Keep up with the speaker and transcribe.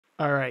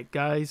Alright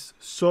guys,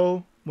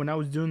 so when I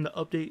was doing the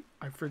update,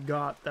 I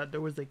forgot that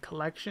there was a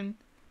collection.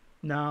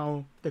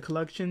 Now the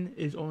collection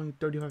is only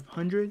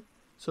 3,500,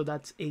 so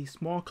that's a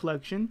small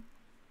collection.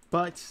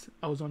 But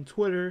I was on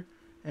Twitter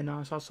and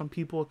I saw some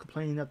people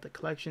complaining that the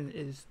collection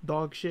is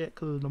dog shit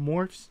because of the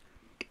morphs.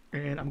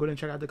 And I'm going to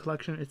check out the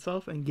collection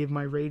itself and give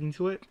my rating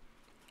to it.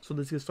 So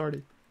let's get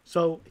started.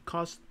 So it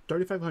costs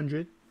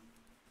 3,500,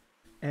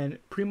 and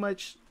pretty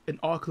much in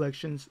all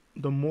collections,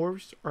 the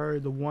morphs are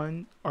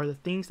the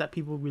things that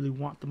people really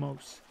want the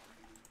most.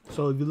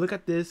 So if you look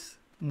at this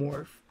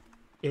morph,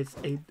 it's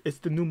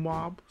the new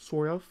mob,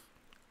 sort of.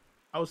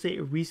 I would say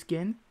a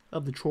reskin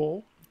of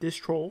this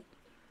troll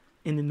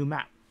in the new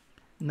map.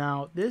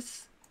 Now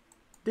this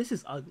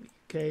is ugly,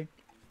 okay?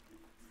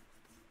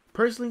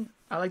 Personally,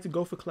 I like to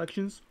go for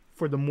collections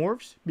for the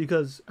morphs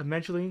because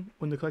eventually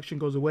when the collection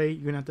goes away,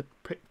 you're gonna have to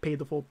pay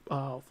the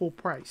full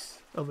price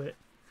of it.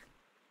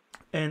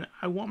 And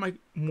I want my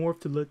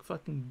morph to look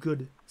fucking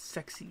good,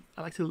 sexy.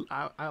 I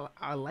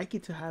like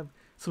it to have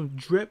some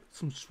drip,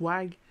 some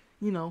swag,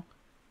 you know,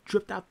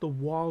 dripped out the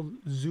wall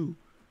zoo.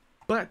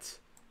 But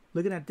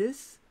looking at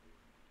this,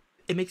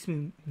 it makes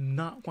me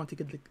not want to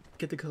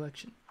get the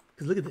collection.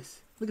 Cause look at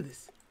this, What is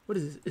this?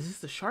 Is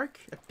this a shark,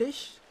 a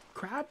fish,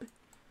 crab,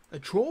 a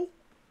troll?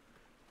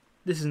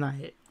 This is not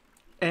it.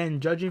 And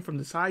judging from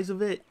the size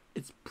of it,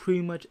 it's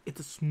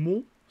a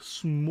small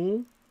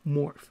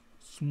morph,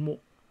 small.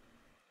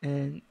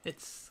 And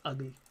it's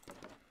ugly.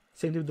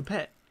 Same thing with the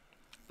pet.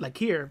 Like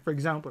here, for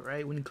example,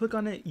 right? When you click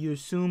on it, you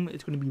assume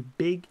it's going to be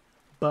big,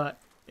 but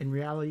in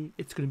reality,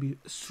 it's going to be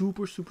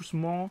super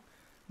small,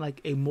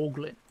 like a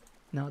Moglin.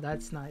 Now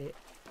that's not it.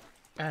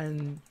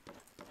 And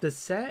the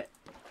set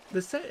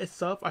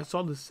itself, I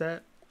saw the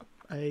set.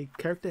 A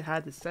character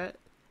had the set.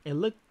 It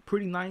looked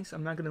pretty nice.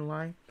 I'm not gonna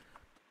lie.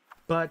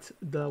 But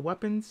the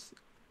weapons,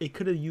 it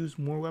could have used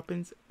more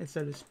weapons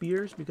instead of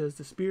spears, because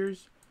the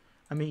spears,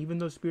 I mean, even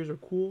though spears are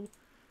cool,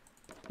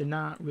 they're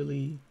not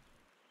really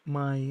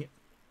my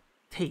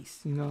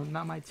taste, you know,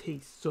 not my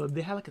taste. So if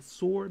they had like a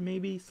sword,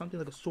 maybe something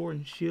like a sword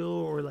and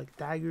shield, or like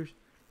daggers,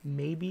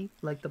 maybe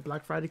like the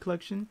Black Friday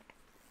collection.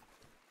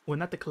 Well,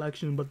 not the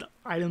collection, but the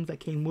items that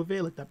came with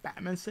it, like the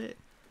Batman set,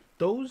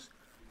 those,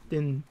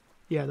 then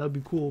yeah, that would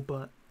be cool.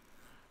 But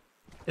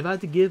if I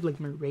had to give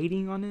like my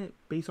rating on it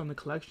based on the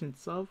collection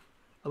itself,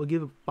 I would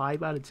give it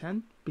 5 out of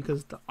 10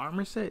 because the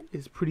armor set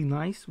is pretty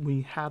nice when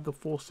you have the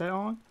full set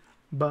on.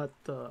 But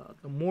the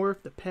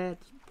morph, the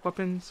pets,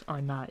 weapons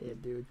are not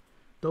it, dude.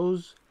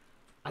 Those,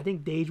 I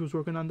think Dage was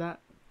working on that.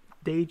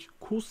 Dage,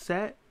 cool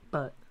set,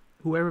 but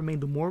whoever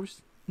made the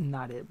morphs,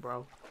 not it,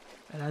 bro.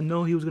 And I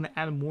know he was gonna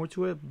add more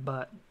to it,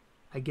 but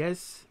I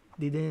guess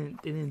they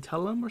didn't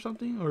tell him or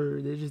something,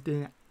 or they just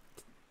didn't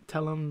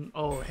tell him,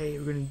 oh hey,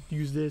 we're gonna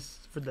use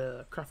this for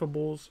the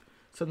craftables,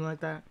 something like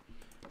that.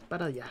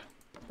 But yeah,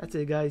 that's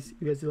it, guys. If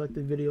you guys did like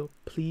the video,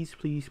 please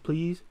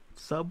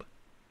sub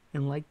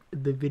and like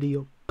the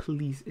video,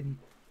 please, and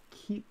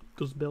keep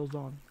those bells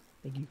on.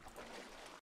 Thank you.